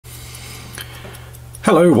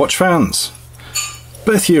Hello watch fans,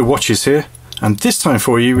 birth year watches here, and this time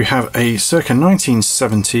for you we have a circa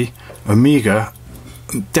 1970 Omega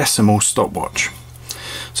decimal stopwatch.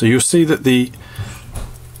 So you'll see that the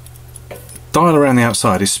dial around the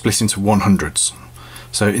outside is split into 100ths.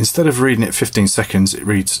 So instead of reading it 15 seconds, it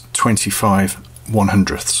reads 25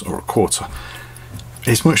 100ths or a quarter.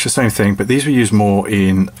 It's much the same thing, but these were used more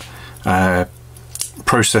in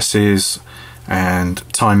processes and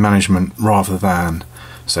time management rather than,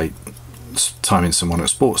 say, timing someone at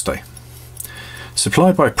sports day.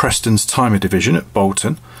 Supplied by Prestons Timer Division at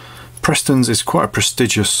Bolton. Prestons is quite a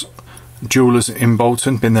prestigious jewellers in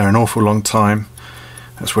Bolton, been there an awful long time.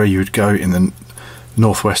 That's where you would go in the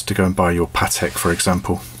northwest to go and buy your Patek, for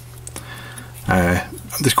example.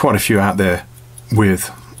 There's quite a few out there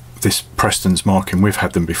with this Prestons marking. We've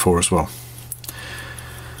had them before as well.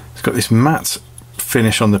 It's got this matte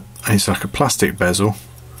finish on the, it's like a plastic bezel.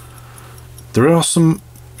 There are some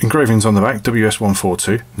engravings on the back,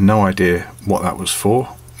 WS142, no idea what that was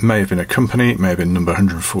for. May have been a company, it may have been number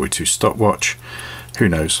 142 stopwatch, who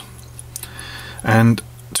knows. And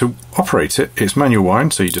to operate it, it's manual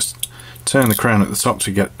wind, so you just turn the crown at the top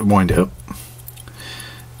to wind it up.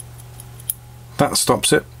 That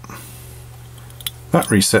stops it, that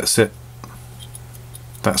resets it,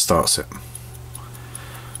 that starts it.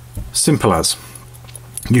 Simple as.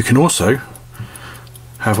 You can also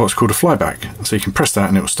have what's called a flyback, so you can press that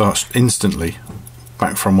and it will start instantly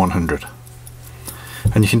back from 100.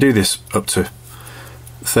 And you can do this up to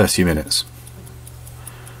 30 minutes.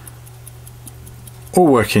 All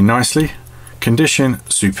working nicely, condition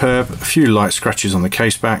superb, a few light scratches on the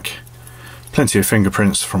case back, plenty of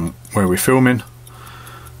fingerprints from where we're filming,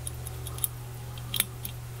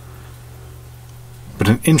 but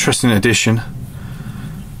an interesting addition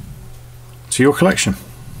to your collection,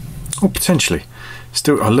 or potentially.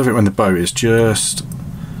 Still, I love it when the bow is just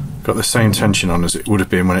got the same tension on as it would have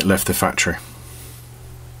been when it left the factory.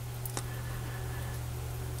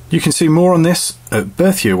 You can see more on this at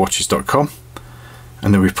birthyearwatches.com,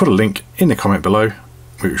 and then we've put a link in the comment below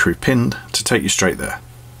which we've pinned to take you straight there.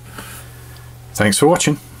 Thanks for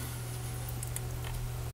watching.